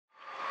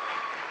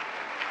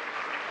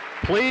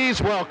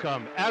Please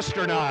welcome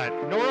astronaut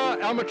Nora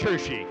Al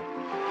Matrooshi.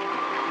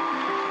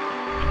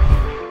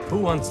 Who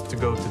wants to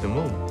go to the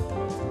moon?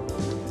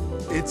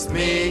 It's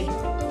me.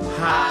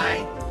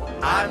 Hi.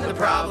 I'm the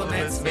problem,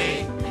 it's me.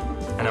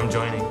 And I'm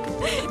joining.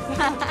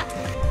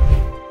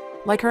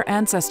 Like her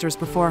ancestors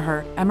before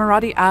her,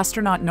 Emirati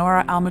astronaut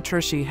Nora Al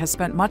Matrooshi has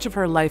spent much of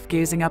her life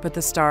gazing up at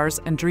the stars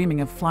and dreaming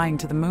of flying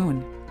to the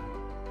moon.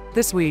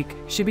 This week,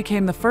 she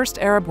became the first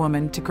Arab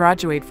woman to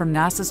graduate from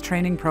NASA's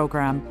training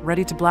program,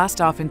 ready to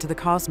blast off into the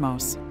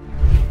cosmos.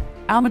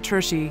 Al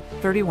Matrooshi,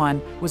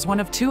 31, was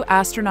one of 2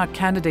 astronaut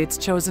candidates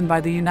chosen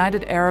by the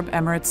United Arab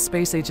Emirates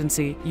Space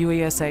Agency,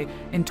 UAESA,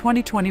 in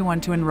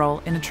 2021 to enroll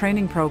in a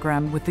training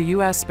program with the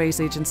US space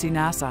agency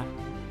NASA.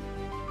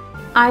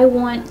 I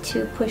want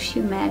to push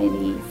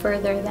humanity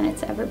further than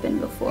it's ever been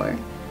before.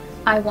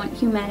 I want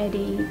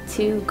humanity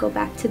to go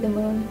back to the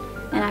moon,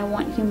 and I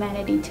want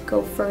humanity to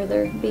go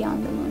further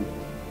beyond the moon.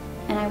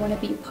 And I want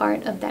to be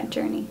part of that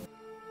journey.